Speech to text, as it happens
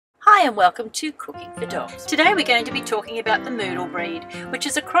Hi and welcome to Cooking for Dogs. Today we're going to be talking about the Moodle breed, which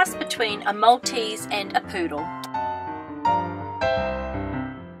is a cross between a Maltese and a Poodle.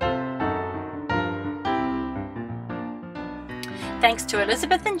 Thanks to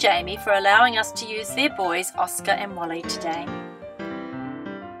Elizabeth and Jamie for allowing us to use their boys Oscar and Wally today.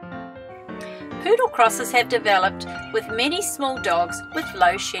 Poodle crosses have developed with many small dogs with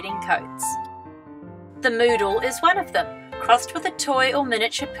low shedding coats. The Moodle is one of them. Crossed with a toy or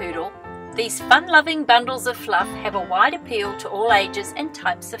miniature poodle, these fun-loving bundles of fluff have a wide appeal to all ages and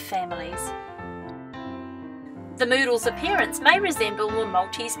types of families. The Moodle's appearance may resemble the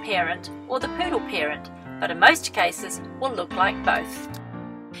Maltese parent or the Poodle parent, but in most cases will look like both.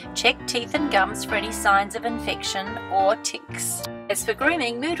 Check teeth and gums for any signs of infection or ticks. As for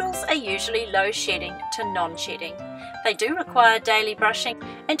grooming, Moodles are usually low shedding to non-shedding. They do require daily brushing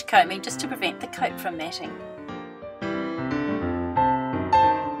and combing just to prevent the coat from matting.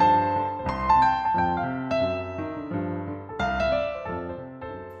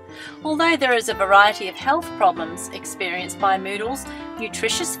 Although there is a variety of health problems experienced by Moodles,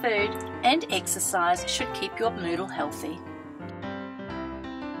 nutritious food and exercise should keep your Moodle healthy.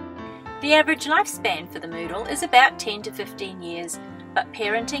 The average lifespan for the Moodle is about 10 to 15 years, but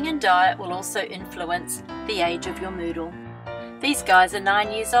parenting and diet will also influence the age of your Moodle. These guys are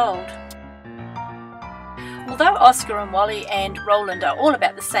 9 years old. Although Oscar and Wally and Roland are all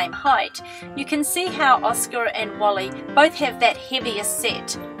about the same height, you can see how Oscar and Wally both have that heavier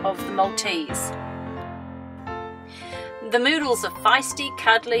set of the Maltese. The Moodles are feisty,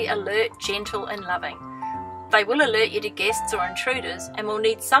 cuddly, alert, gentle and loving. They will alert you to guests or intruders and will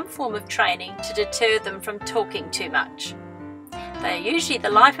need some form of training to deter them from talking too much. They are usually the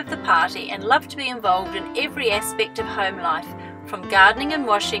life of the party and love to be involved in every aspect of home life, from gardening and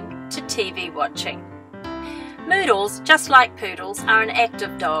washing to TV watching. Moodles, just like Poodles, are an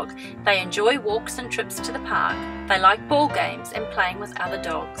active dog. They enjoy walks and trips to the park. They like ball games and playing with other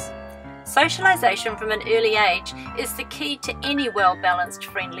dogs. Socialisation from an early age is the key to any well-balanced,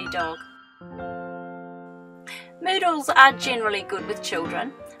 friendly dog. Moodles are generally good with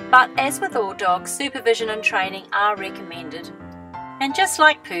children, but as with all dogs, supervision and training are recommended. And just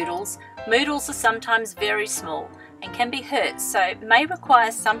like Poodles, Moodles are sometimes very small and can be hurt, so may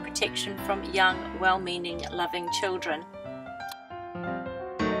require some protection from young, well-meaning, loving children.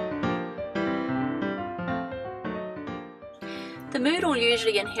 The Moodle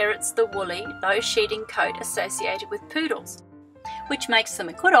usually inherits the woolly, low-shedding coat associated with Poodles, which makes them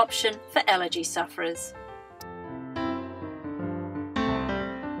a good option for allergy sufferers.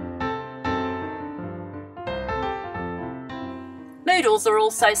 Moodles are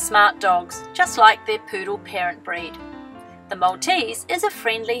also smart dogs, just like their Poodle parent breed. The Maltese is a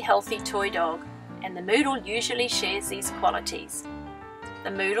friendly, healthy toy dog, and the Moodle usually shares these qualities. The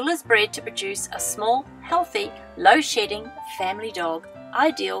Moodle is bred to produce a small, healthy, low-shedding family dog,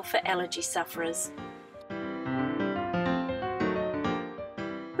 ideal for allergy sufferers.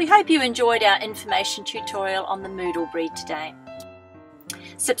 We hope you enjoyed our information tutorial on the Moodle breed today.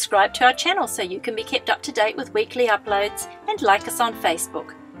 Subscribe to our channel so you can be kept up to date with weekly uploads, and like us on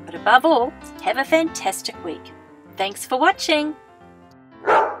Facebook. But above all, have a fantastic week. Thanks for watching!